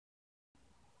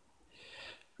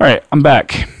All right, I'm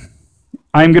back.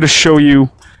 I'm going to show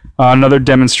you another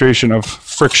demonstration of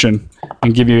friction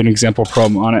and give you an example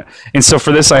problem on it. And so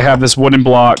for this, I have this wooden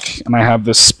block and I have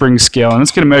this spring scale, and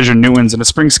it's going to measure newtons, and the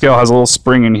spring scale has a little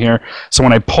spring in here. So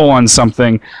when I pull on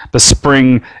something, the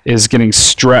spring is getting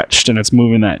stretched and it's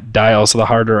moving that dial. So the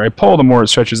harder I pull, the more it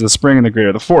stretches the spring and the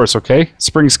greater the force, okay?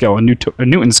 Spring scale, a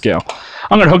Newton scale.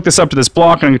 I'm going to hook this up to this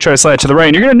block and I'm going to try to slide it to the right.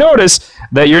 And you're going to notice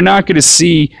that you're not going to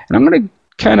see, and I'm going to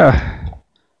kind of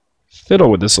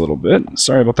fiddle with this a little bit.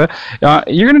 Sorry about that.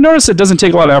 You're going to notice it doesn't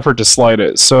take a lot of effort to slide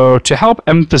it. So to help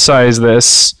emphasize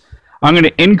this, I'm going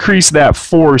to increase that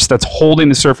force that's holding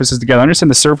the surfaces together. Understand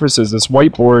the surfaces, this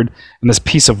whiteboard and this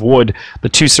piece of wood. The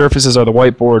two surfaces are the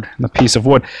whiteboard and the piece of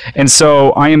wood. And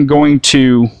so I am going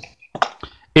to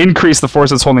increase the force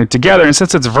that's holding it together. And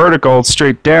since it's vertical,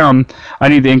 straight down, I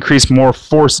need to increase more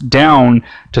force down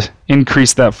to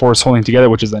increase that force holding together,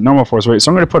 which is that normal force, right?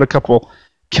 So I'm going to put a couple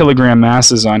kilogram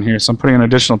masses on here. So I'm putting an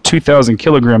additional 2,000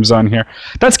 kilograms on here.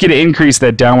 That's going to increase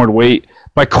that downward weight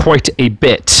by quite a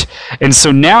bit. And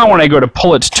so now when I go to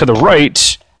pull it to the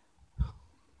right,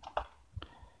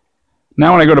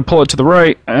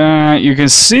 you can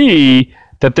see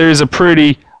that there's a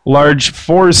pretty large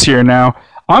force here now.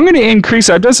 I'm going to increase,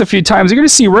 I've done this a few times, you're going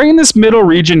to see right in this middle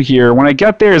region here, when I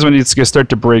get there is when it's going to start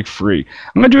to break free.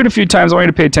 I'm going to do it a few times. I want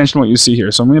you to pay attention to what you see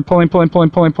here. So I'm going to pull, there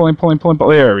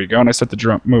we go, and I start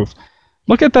to move.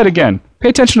 Look at that again. Pay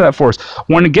attention to that force.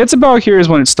 When it gets about here is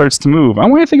when it starts to move. I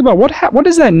want you to think about what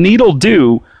does that needle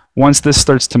do once this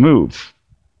starts to move?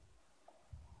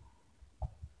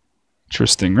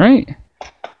 Interesting, right?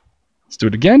 Let's do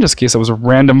it again, just in case that was a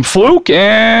random fluke,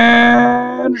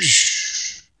 and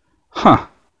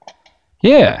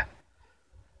yeah.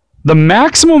 The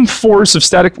maximum force of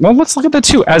static, well, let's look at that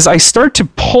too. As I start to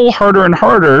pull harder and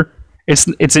harder,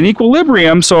 it's in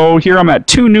equilibrium. So here I'm at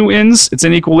 2 newtons. It's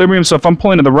in equilibrium. So if I'm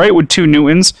pulling to the right with 2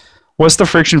 newtons, what's the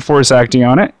friction force acting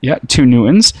on it? Yeah, 2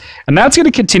 newtons. And that's going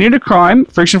to continue to climb.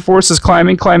 Friction force is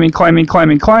climbing.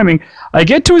 I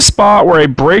get to a spot where I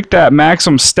break that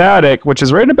maximum static, which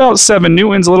is right about 7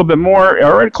 newtons, a little bit more,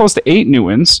 or right close to 8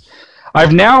 newtons.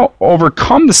 I've now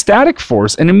overcome the static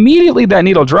force, and immediately that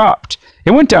needle dropped.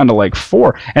 It went down to like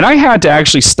 4, and I had to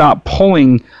actually stop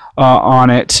pulling on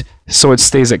it so it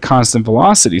stays at constant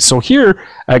velocity. So here,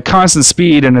 at constant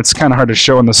speed, and it's kind of hard to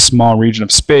show in the small region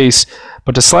of space,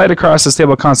 but to slide across the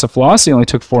stable constant velocity only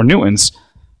took 4 newtons.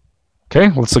 Okay,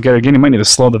 let's look at it again. You might need to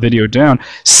slow the video down.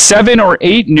 7 or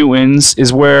 8 newtons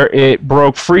is where it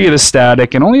broke free of the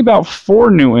static, and only about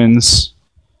 4 newtons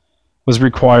was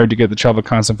required to get the travel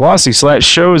constant velocity. So that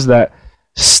shows that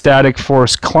static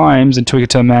force climbs until we get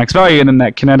to the max value, and then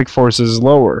that kinetic force is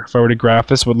lower. If I were to graph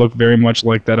this, it would look very much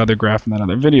like that other graph in that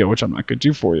other video, which I'm not going to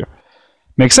do for you.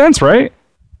 Makes sense, right?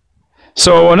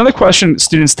 So another question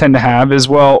students tend to have is,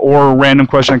 well, or a random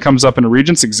question that comes up in a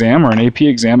Regents exam or an AP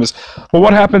exam is, well,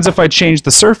 what happens if I change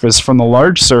the surface from the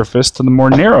large surface to the more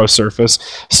narrow surface?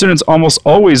 Students almost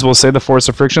always will say the force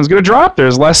of friction is going to drop.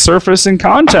 There's less surface in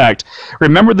contact.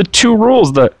 Remember the 2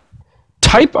 rules, the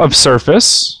type of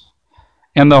surface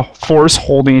and the force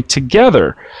holding it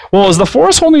together. Well, is the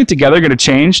force holding it together going to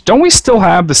change? Don't we still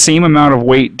have the same amount of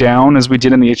weight down as we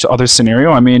did in the other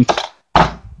scenario? I mean,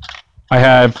 I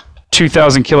have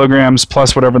 2,000 kilograms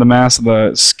plus whatever the mass of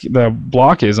the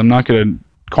block is. I'm not going to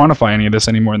quantify any of this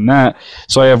any more than that.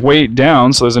 So I have weight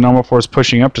down, so there's a normal force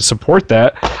pushing up to support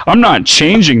that. I'm not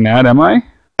changing that, am I?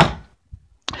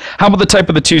 How about the type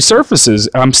of the 2 surfaces?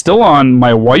 I'm still on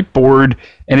my whiteboard,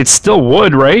 and it's still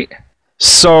wood, right?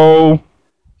 So,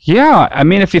 yeah, I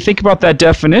mean, if you think about that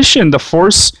definition, the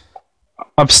force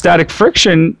of static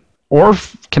friction or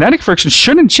kinetic friction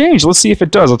shouldn't change. Let's see if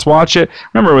it does. Let's watch it.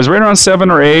 Remember, it was right around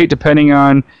 7 or 8, depending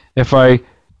on if I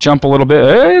jump a little bit.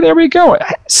 Hey, there we go. It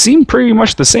seemed pretty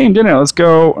much the same, didn't it? Let's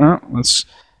go.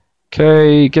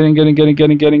 Okay, getting.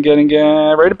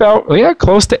 Right about, yeah,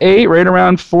 close to 8, right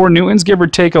around 4 newtons, give or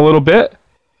take a little bit.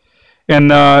 And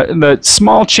the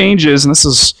small changes, and this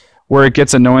is where it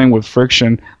gets annoying with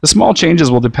friction, the small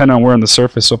changes will depend on where on the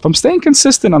surface. So if I'm staying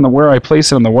consistent on where I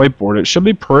place it on the whiteboard, it should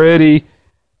be pretty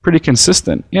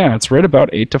consistent. Yeah, it's right about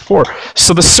 8 to 4.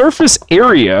 So the surface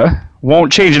area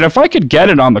won't change. And if I could get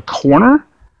it on the corner,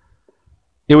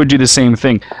 it would do the same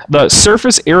thing. The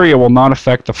surface area will not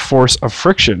affect the force of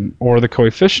friction or the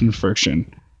coefficient of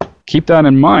friction. Keep that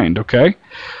in mind, okay?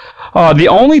 The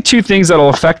only 2 things that will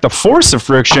affect the force of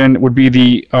friction would be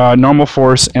the normal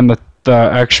force and the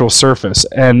actual surface.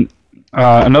 And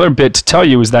another bit to tell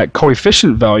you is that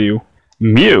coefficient value,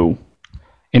 mu,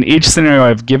 in each scenario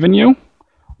I've given you,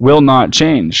 will not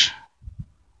change.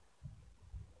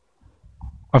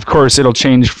 Of course, it'll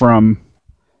change from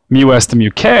mu s to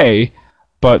mu k,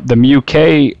 but the mu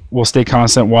k will stay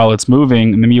constant while it's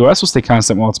moving, and the mu s will stay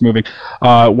constant while it's moving.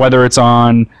 Whether it's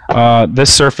on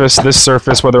this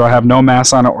surface, whether I have no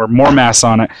mass on it or more mass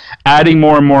on it, adding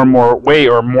more and more weight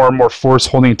or more force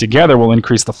holding it together will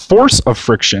increase the force of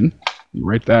friction. You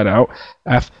write that out.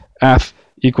 F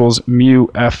equals mu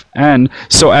Fn.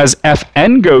 So as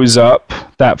Fn goes up,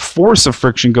 that force of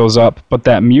friction goes up, but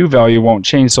that mu value won't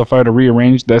change. So if I were to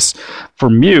rearrange this for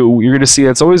mu, you're going to see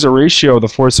it's always a ratio of the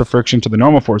force of friction to the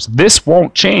normal force. This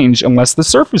won't change unless the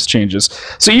surface changes.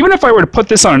 So even if I were to put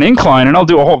this on an incline, and I'll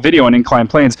do a whole video on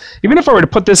inclined planes, even if I were to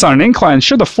put this on an incline,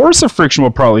 sure, the force of friction will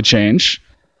probably change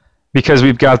because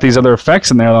we've got these other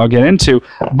effects in there that I'll get into,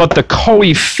 but the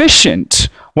coefficient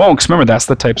won't, because remember, that's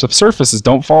the types of surfaces.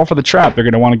 Don't fall for the trap. They're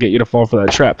going to want to get you to fall for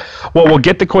that trap. Well, we'll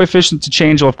get the coefficient to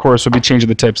change. Well, of course, we'll be changing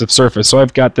the types of surface. So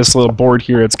I've got this little board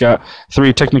here. It's got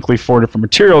technically four different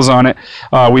materials on it.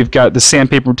 We've got the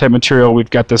sandpaper type material. We've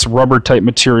got this rubber type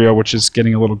material, which is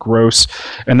getting a little gross.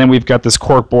 And then we've got this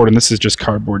cork board, and this is just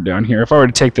cardboard down here. If I were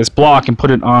to take this block and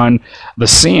put it on the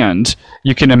sand,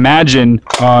 you can imagine,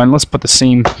 and let's put the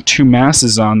same two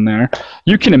masses on there,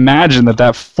 you can imagine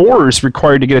that force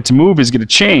required to get it to move is going to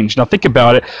change. Now think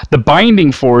about it. The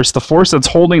binding force, the force that's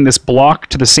holding this block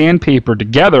to the sandpaper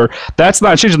together, that's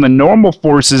not changing. The normal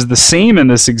force is the same in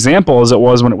this example as it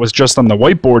was when it was just on the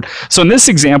whiteboard. So in this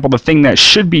example, the thing that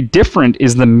should be different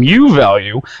is the mu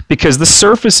value, because the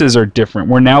surfaces are different.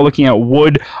 We're now looking at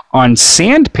wood on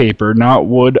sandpaper, not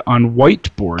wood on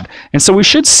whiteboard. And so we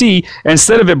should see,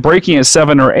 instead of it breaking at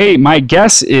 7 or 8, my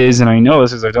guess is, and I know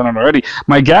this because I've done it already,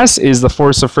 my guess is the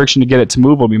force of friction to get it to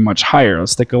move will be much higher.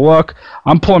 Let's take a look.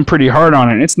 I'm pulling pretty hard on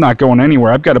it, and it's not going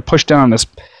anywhere. I've got to push down on this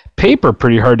paper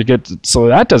pretty hard to get so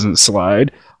that doesn't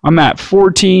slide. I'm at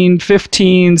 14,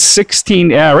 15, 16,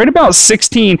 yeah, right about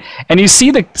 16. And you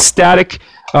see the static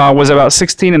was about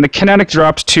 16, and the kinetic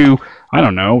dropped to, I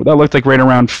don't know, that looked like right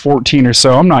around 14 or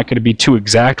so. I'm not going to be too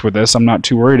exact with this. I'm not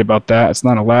too worried about that. It's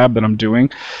not a lab that I'm doing.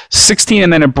 16,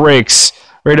 and then it breaks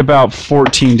right about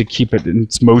 14 to keep it in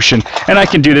its motion. And I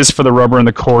can do this for the rubber and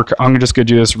the cork. I'm just going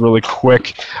to do this really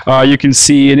quick. You can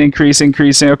see an increasing.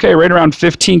 Okay, right around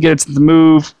 15 gets the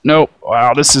move. Nope.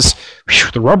 Wow, this is,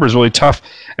 whew, the rubber is really tough.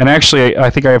 And actually,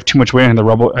 I think I have too much weight in the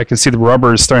rubber. I can see the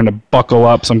rubber is starting to buckle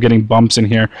up, so I'm getting bumps in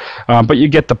here. But you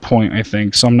get the point, I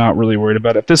think, so I'm not really worried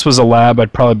about it. If this was a lab,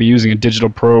 I'd probably be using a digital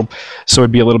probe, so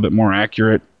it'd be a little bit more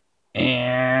accurate.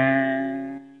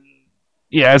 And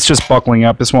yeah, it's just buckling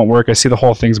up. This won't work. I see the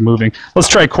whole thing's moving. Let's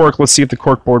try cork. Let's see if the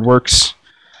cork board works.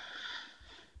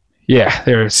 Yeah,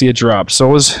 there. See it drop. So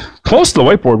it was close to the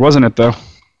whiteboard, wasn't it, though?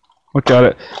 Look at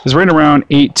it. It was right around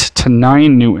 8 to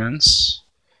 9 newtons.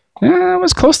 Yeah, it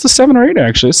was close to 7 or 8,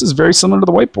 actually. This is very similar to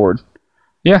the whiteboard.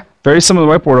 Yeah, very similar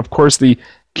to the whiteboard. Of course, the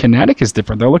kinetic is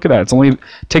different, though. Look at that. It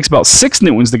takes about 6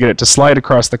 newtons to get it to slide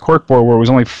across the corkboard, where it was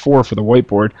only 4 for the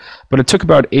whiteboard. But it took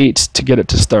about 8 to get it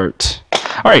to start.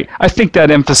 All right, I think that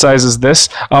emphasizes this.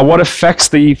 What affects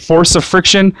the force of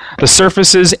friction, the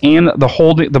surfaces, and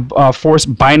the force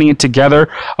binding it together?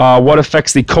 What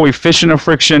affects the coefficient of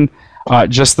friction?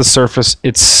 Just the surface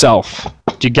itself.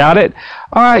 You got it?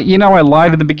 You know, I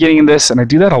lied in the beginning of this, and I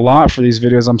do that a lot for these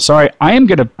videos. I'm sorry. I am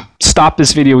going to stop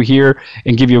this video here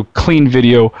and give you a clean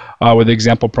video with the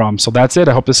example problem. So that's it.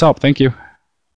 I hope this helped. Thank you.